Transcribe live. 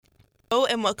Hello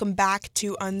and welcome back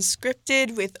to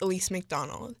Unscripted with Elise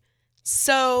McDonald.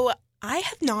 So I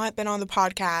have not been on the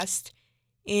podcast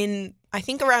in I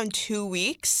think around 2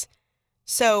 weeks.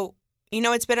 So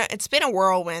it's been a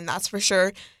whirlwind, that's for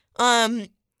sure.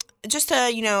 Just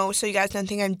to so you guys don't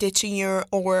think I'm ditching you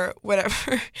or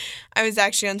whatever. I was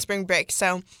actually on spring break,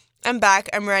 so I'm back.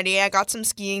 I'm ready. I got some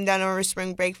skiing done over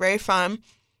spring break, very fun.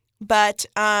 But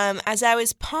as I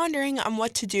was pondering on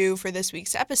what to do for this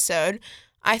week's episode,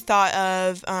 I thought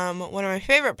of one of my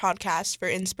favorite podcasts for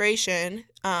inspiration.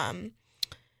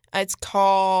 It's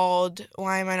called,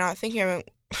 why am I not thinking of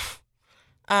it?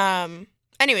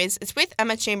 Anyways, it's with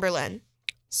Emma Chamberlain.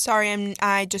 Sorry,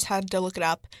 I just had to look it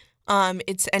up.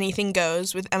 It's Anything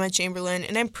Goes with Emma Chamberlain,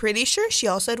 and I'm pretty sure she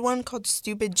also had one called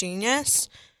Stupid Genius.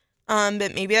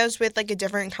 But maybe I was with like a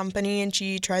different company and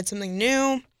she tried something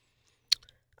new.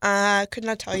 Could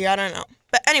not tell you, I don't know.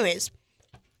 But anyways,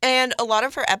 and a lot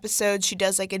of her episodes, she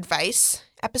does like advice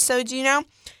episodes,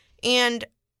 and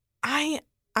I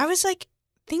was like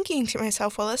thinking to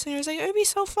myself while listening, I was like, it would be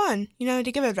so fun, to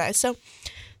give advice. So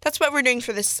that's what we're doing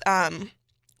for this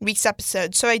week's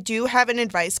episode. So I do have an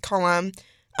advice column.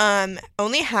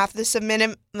 Only half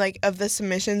the of the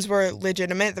submissions were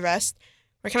legitimate. The rest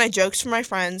were kind of jokes from my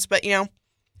friends, but you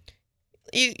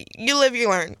live, you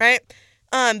learn, right?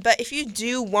 But if you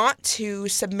do want to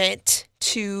submit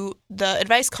to the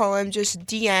advice column, just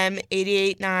DM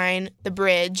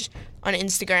 889thebridge on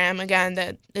Instagram. Again,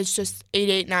 that it's just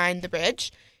 889thebridge,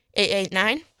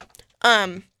 889.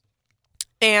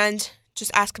 And just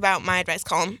ask about my advice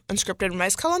column, unscripted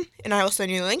advice column, and I will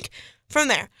send you the link from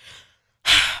there.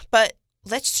 But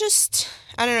let's just,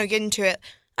 get into it.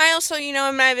 I also, in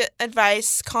my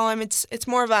advice column, it's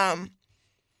more of,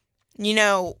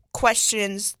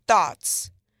 questions,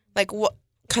 thoughts, like what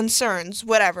concerns,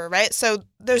 whatever, right? So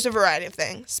there's a variety of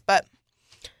things, but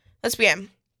let's begin.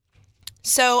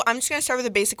 So I'm just going to start with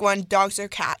the basic one, dogs or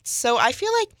cats. So I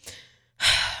feel like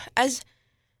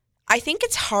I think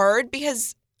it's hard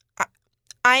because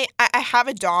I have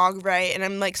a dog, right? And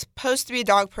I'm like supposed to be a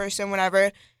dog person,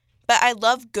 whatever, but I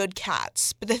love good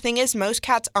cats. But the thing is, most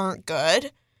cats aren't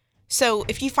good. So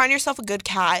if you find yourself a good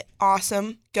cat,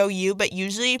 awesome, go you. But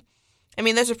usually,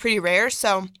 those are pretty rare.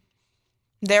 So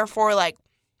therefore,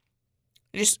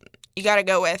 you got to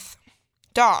go with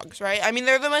dogs, right?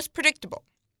 They're the most predictable.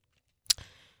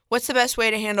 What's the best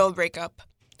way to handle a breakup?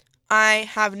 I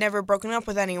have never broken up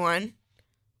with anyone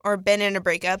or been in a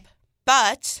breakup.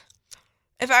 But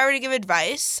if I were to give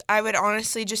advice, I would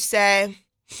honestly just say,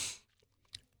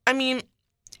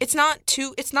 it's not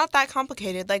that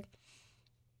complicated. Like,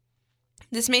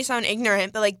 this may sound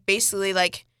ignorant, but basically,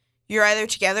 you're either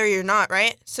together or you're not,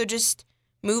 right? So just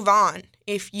move on.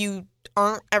 If you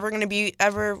aren't ever going to be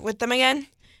ever with them again,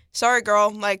 sorry,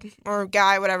 girl, or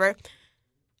guy, whatever.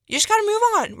 You just got to move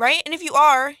on, right? And if you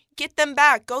are, get them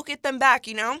back. Go get them back,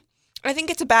 I think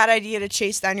it's a bad idea to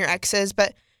chase down your exes,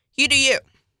 but you do you.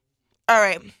 All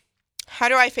right. How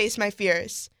do I face my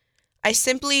fears? I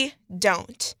simply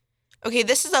don't. Okay,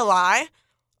 this is a lie.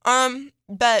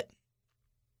 But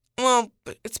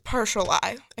it's a partial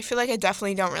lie. I feel like I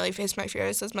definitely don't really face my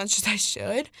fears as much as I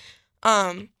should.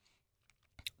 But,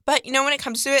 when it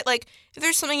comes to it, if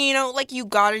there's something, you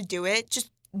gotta do it, just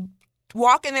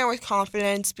walk in there with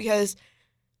confidence, because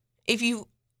if you're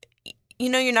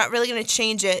not really going to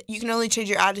change it, you can only change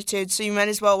your attitude, so you might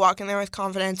as well walk in there with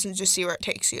confidence and just see where it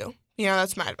takes you.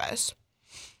 That's my advice.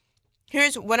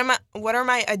 Here's what are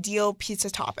my ideal pizza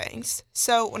toppings.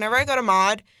 So whenever I go to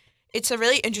Mod, it's a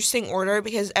really interesting order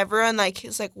because everyone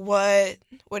is like, what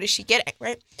is she getting,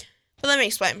 right? But let me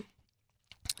explain.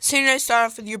 So start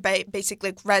off with your basic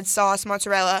red sauce,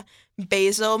 mozzarella,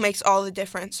 basil makes all the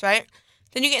difference, right?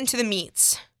 Then you get into the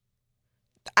meats.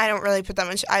 I don't really put that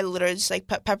much. I literally just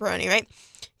put pepperoni, right?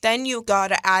 Then you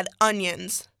gotta add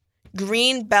onions,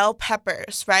 green bell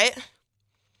peppers, right?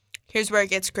 Here's where it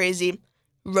gets crazy.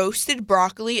 Roasted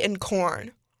broccoli and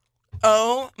corn.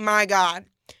 Oh my God.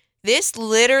 This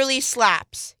literally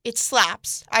slaps. It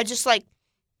slaps. I just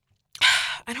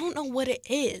I don't know what it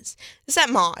is. It's at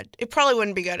Mod. It probably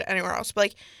wouldn't be good anywhere else,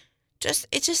 but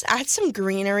it just adds some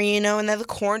greenery, and then the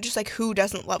corn, just who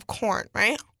doesn't love corn,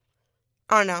 right?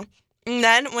 I don't know. And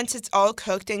then once it's all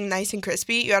cooked and nice and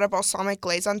crispy, you add a balsamic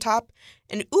glaze on top,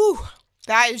 and ooh,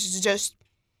 that is just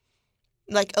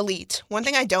elite. One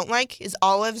thing I don't like is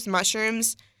olives,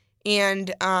 mushrooms,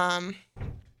 and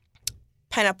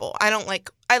pineapple. I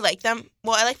like them.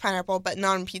 Well, I like pineapple, but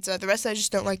not on pizza. The rest I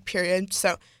just don't like, period.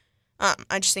 So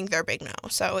I just think they're a big no.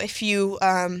 So if you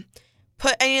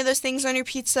put any of those things on your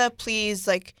pizza, please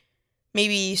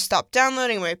maybe stop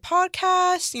downloading my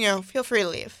podcast. Feel free to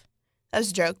leave. That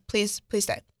was a joke. Please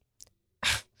stay.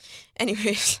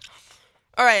 Anyways.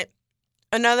 All right.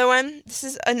 Another one. This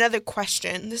is another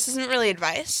question. This isn't really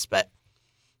advice, but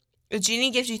a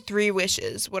genie gives you 3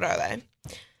 wishes. What are they?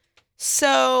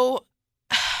 So,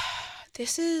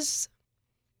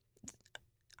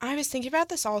 I was thinking about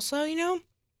this also,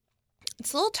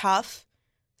 It's a little tough,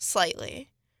 slightly.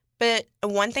 But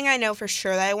one thing I know for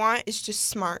sure that I want is just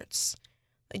smarts.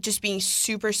 Like, just being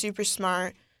super, super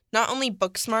smart. Not only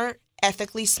book smart,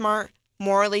 ethically smart,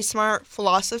 morally smart,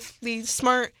 philosophically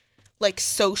smart, like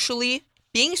socially.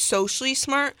 Being socially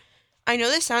smart, I know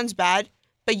this sounds bad,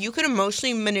 but you could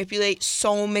emotionally manipulate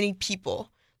so many people.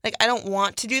 Like, I don't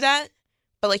want to do that,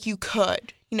 but, like, you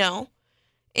could, And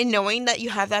knowing that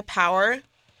you have that power,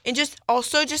 and just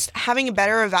having a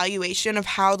better evaluation of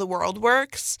how the world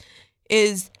works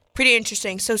is pretty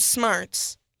interesting. So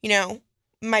smarts,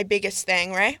 my biggest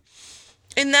thing, right?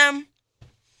 And then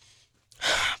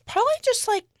probably just,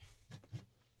 like,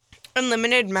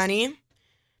 unlimited money,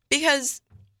 because,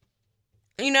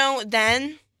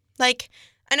 then, like,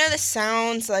 I know this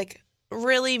sounds, like,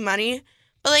 really money,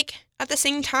 but, like, at the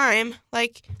same time,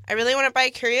 like, I really want to buy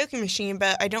a karaoke machine,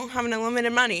 but I don't have an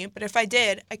unlimited money. But if I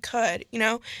did, I could,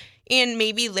 And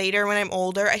maybe later when I'm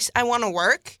older, I want to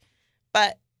work,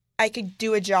 but I could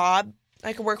do a job.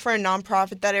 I could work for a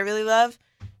nonprofit that I really love,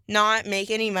 not make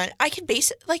any money. I could I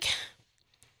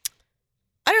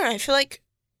don't know. I feel like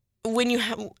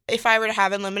if I were to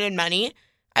have unlimited money,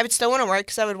 I would still want to work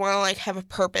because I would want to, like, have a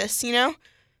purpose,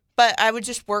 But I would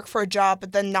just work for a job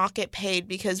but then not get paid,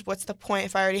 because what's the point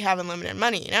if I already have unlimited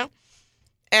money,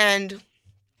 And,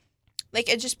 like,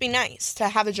 it'd just be nice to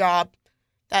have a job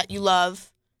that you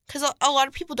love, because a lot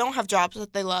of people don't have jobs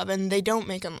that they love and they don't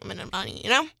make unlimited money,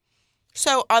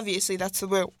 So, obviously, that's the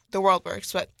way the world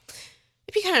works, but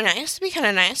it'd be kind of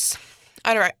nice.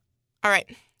 All right,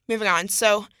 moving on.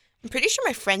 So, I'm pretty sure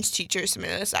my French teacher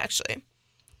submitted this, actually.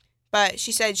 But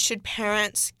she said, should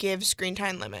parents give screen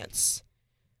time limits?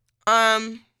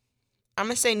 I'm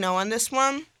going to say no on this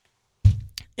one,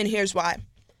 and here's why.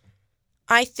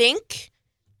 I think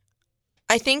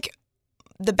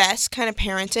the best kind of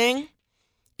parenting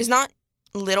is not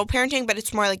little parenting, but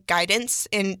it's more like guidance,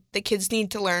 and the kids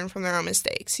need to learn from their own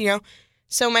mistakes,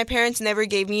 So my parents never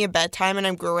gave me a bedtime, and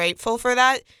I'm grateful for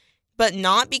that, but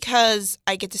not because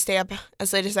I get to stay up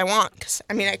as late as I want, because,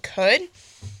 I could.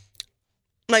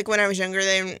 Like, when I was younger,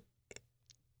 they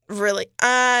really,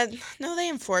 no, they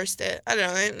enforced it. I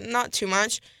don't know, not too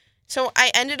much. So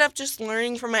I ended up just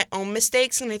learning from my own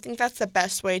mistakes, and I think that's the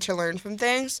best way to learn from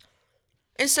things.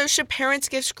 And so should parents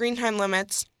give screen time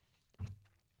limits?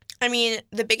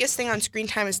 The biggest thing on screen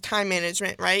time is time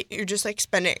management, right? You're just, like,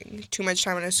 spending too much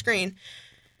time on a screen.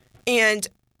 And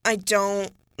I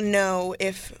don't know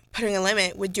if putting a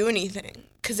limit would do anything,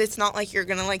 because it's not like you're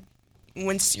going to, like,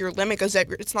 once your limit goes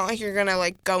up, it's not like you're going to,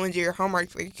 like, go and do your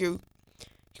homework. Like, you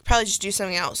probably just do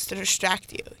something else to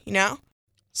distract you,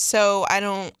 So I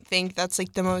don't think that's,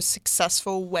 like, the most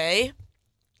successful way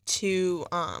to,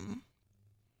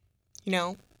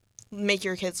 make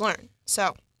your kids learn.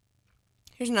 So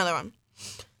here's another one.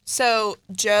 So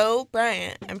Joe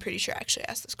Bryant, I'm pretty sure actually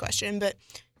asked this question, but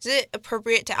is it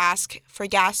appropriate to ask for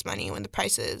gas money when the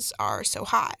prices are so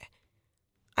high?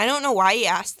 I don't know why he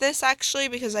asked this, actually,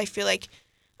 because I feel like,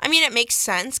 it makes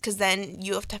sense, because then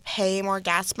you have to pay more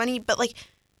gas money, but, like,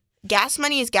 gas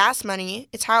money is gas money.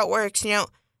 It's how it works,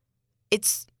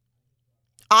 It's,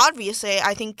 obviously,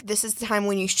 I think this is the time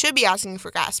when you should be asking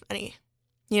for gas money,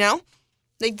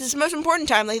 Like, this is the most important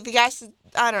time, like, the gas,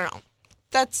 I don't know.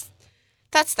 That's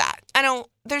that.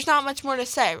 There's not much more to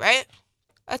say, right?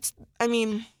 I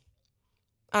don't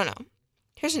know.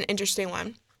 Here's an interesting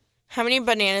one. How many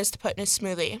bananas to put in a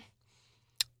smoothie?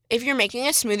 If you're making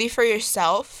a smoothie for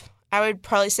yourself, I would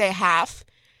probably say half.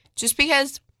 Just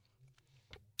because,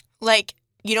 like,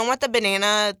 you don't want the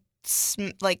banana,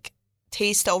 like,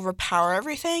 taste to overpower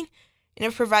everything. And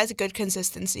it provides a good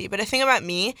consistency. But the thing about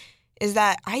me is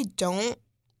that I don't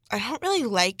really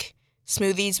like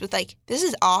smoothies with, like, this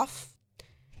is off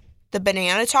the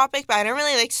banana topic, but I don't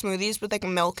really like smoothies with, like,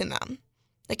 milk in them.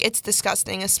 Like, it's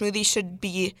disgusting. A smoothie should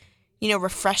be,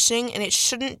 refreshing, and it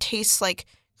shouldn't taste, like,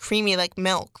 creamy like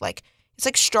milk. Like, it's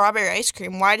like strawberry ice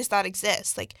cream. Why does that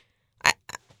exist? Like,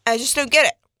 I just don't get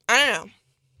it. I don't know.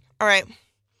 All right.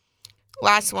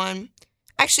 Last one.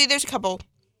 Actually, there's a couple.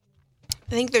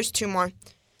 I think there's 2 more.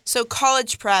 So,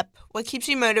 college prep. What keeps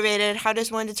you motivated? How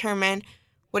does one determine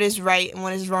what is right and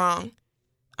what is wrong?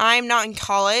 I'm not in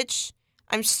college.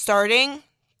 I'm starting,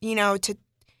 to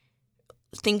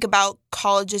think about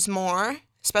colleges more,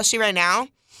 especially right now.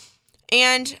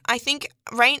 And I think,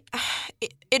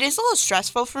 it is a little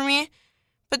stressful for me.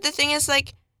 But the thing is,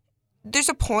 like, there's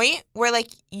a point where,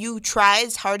 like, you try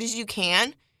as hard as you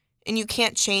can and you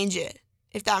can't change it,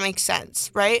 if that makes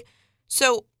sense, right?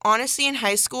 So, honestly, in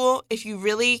high school, if you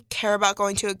really care about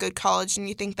going to a good college and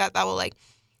you think that that will, like,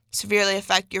 severely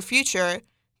affect your future,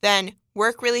 then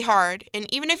work really hard.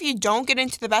 And even if you don't get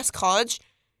into the best college,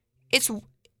 it's,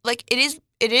 like, it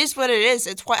is what it is.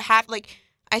 It's what happened. Like,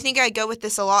 I think I go with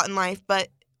this a lot in life, but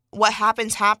what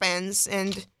happens, happens.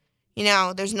 And,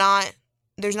 there's not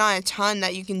a ton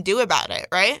that you can do about it,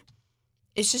 right?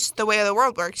 It's just the way the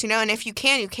world works, and if you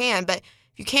can, you can, but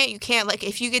if you can't, you can't. Like,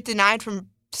 if you get denied from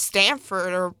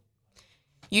Stanford or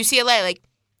UCLA, like,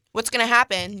 what's going to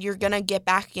happen? You're going to get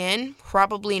back in?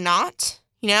 Probably not,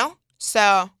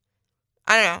 So,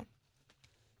 I don't know.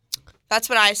 That's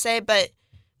what I say, but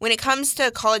when it comes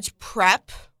to college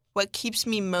prep, what keeps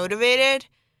me motivated,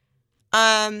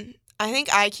 I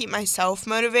think I keep myself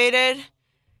motivated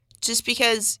just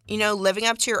because, living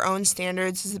up to your own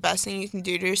standards is the best thing you can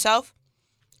do to yourself.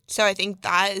 So I think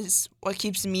that is what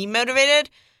keeps me motivated,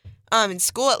 in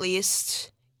school at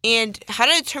least, and how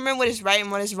to determine what is right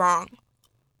and what is wrong.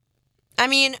 I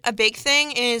mean, a big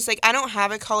thing is, like, I don't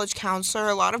have a college counselor.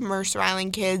 A lot of Mercer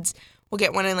Island kids will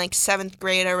get one in, like, 7th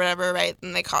grade or whatever, right?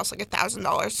 And they cost, like,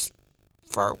 $1,000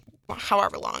 for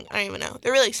however long. I don't even know.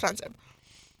 They're really expensive.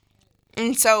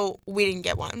 And so we didn't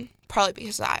get one, probably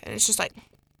because of that. And it's just, like,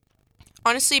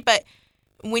 honestly, but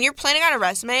when you're planning on a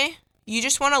resume, you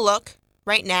just want to look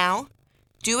right now.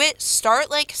 Do it. Start,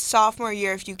 like, sophomore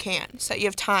year if you can, so that you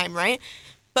have time, right?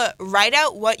 But write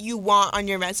out what you want on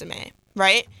your resume,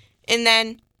 right? And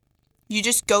then you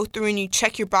just go through and you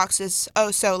check your boxes.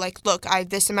 Oh, so, like, look, I have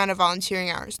this amount of volunteering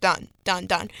hours. Done,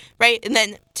 right? And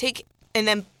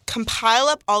then compile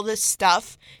up all this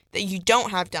stuff that you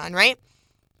don't have done, right?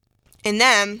 And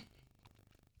then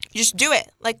just do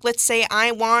it. Like, let's say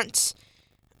I want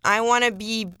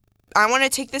to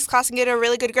take this class and get a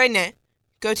really good grade in it.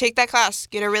 Go take that class,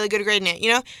 get a really good grade in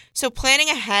it, So planning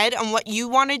ahead on what you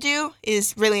want to do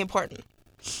is really important.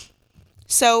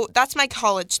 So that's my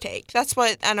college take. That's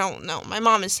what, I don't know, my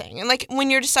mom is saying. And, like, when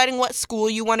you're deciding what school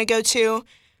you want to go to,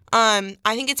 I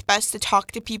think it's best to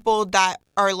talk to people that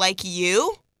are like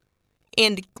you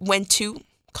and went to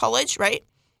college, right?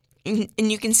 And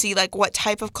you can see, like, what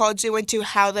type of college they went to,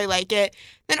 how they like it.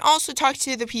 Then also talk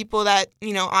to the people that,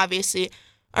 obviously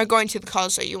are going to the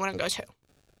college that you want to go to.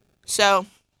 So,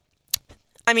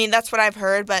 I mean, that's what I've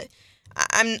heard, but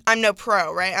I'm no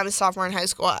pro, right? I'm a sophomore in high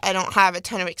school. I don't have a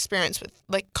ton of experience with,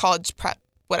 like, college prep,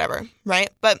 whatever, right?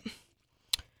 But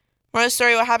moral of the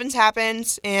story, what happens,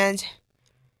 happens, and,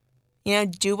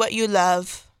 do what you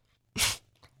love.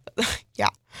 Yeah.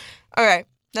 All right.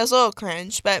 That was a little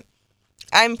cringe, but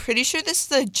I'm pretty sure this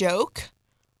is a joke,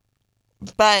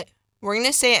 but we're going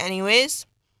to say it anyways.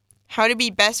 How to be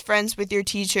best friends with your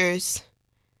teachers.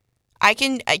 I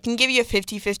can give you a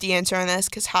 50-50 answer on this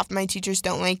because half my teachers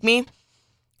don't like me.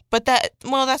 But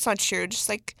that's not true. Just,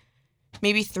 like,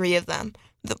 maybe 3 of them.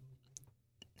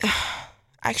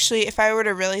 Actually, if I were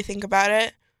to really think about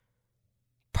it,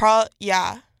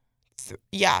 yeah.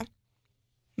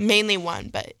 Mainly 1,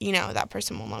 but, that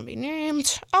person will not be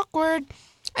named. Awkward.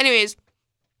 Anyways,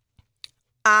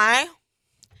 I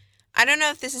don't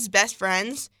know if this is best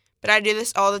friends, but I do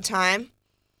this all the time.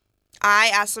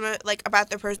 I ask them, like, about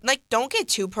their person. Like, don't get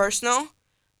too personal,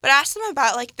 but ask them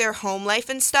about, like, their home life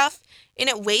and stuff. And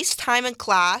it wastes time in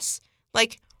class.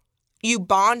 Like, you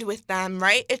bond with them,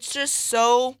 right? It's just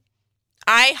so,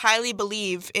 I highly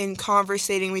believe in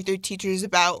conversating with your teachers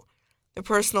about their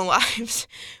personal lives,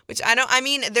 which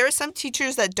there are some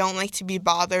teachers that don't like to be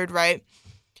bothered, right?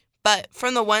 But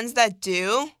from the ones that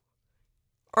do,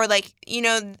 or, like, you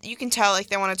can tell, like,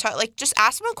 they want to talk, like, just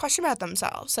ask them a question about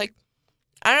themselves. Like,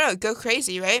 I don't know, go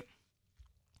crazy, right?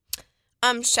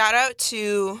 Shout out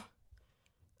to,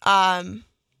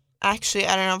 actually,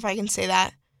 I don't know if I can say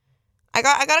that. I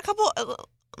got a couple,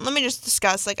 let me just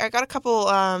discuss, like, I got a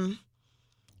couple,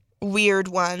 weird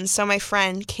ones. So my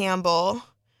friend Campbell, one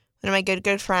of my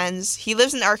good friends, he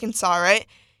lives in Arkansas, right?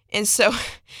 And so,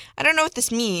 I don't know what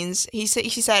this means. He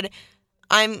said,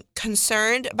 I'm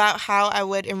concerned about how I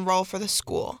would enroll for the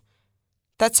school.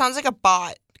 That sounds like a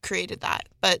bot created that,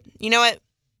 but you know what?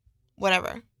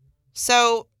 Whatever.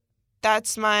 So,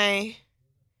 that's my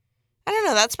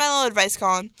little advice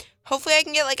column. Hopefully I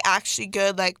can get, like, actually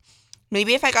good, like,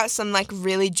 maybe if I got some, like,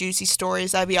 really juicy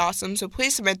stories, that'd be awesome. So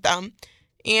please submit them.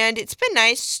 And it's been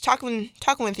nice talking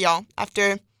with y'all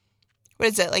after, what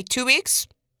is it, like 2 weeks?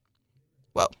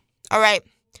 Whoa. All right.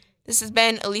 This has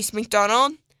been Elise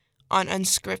McDonald on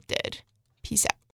Unscripted. Peace out.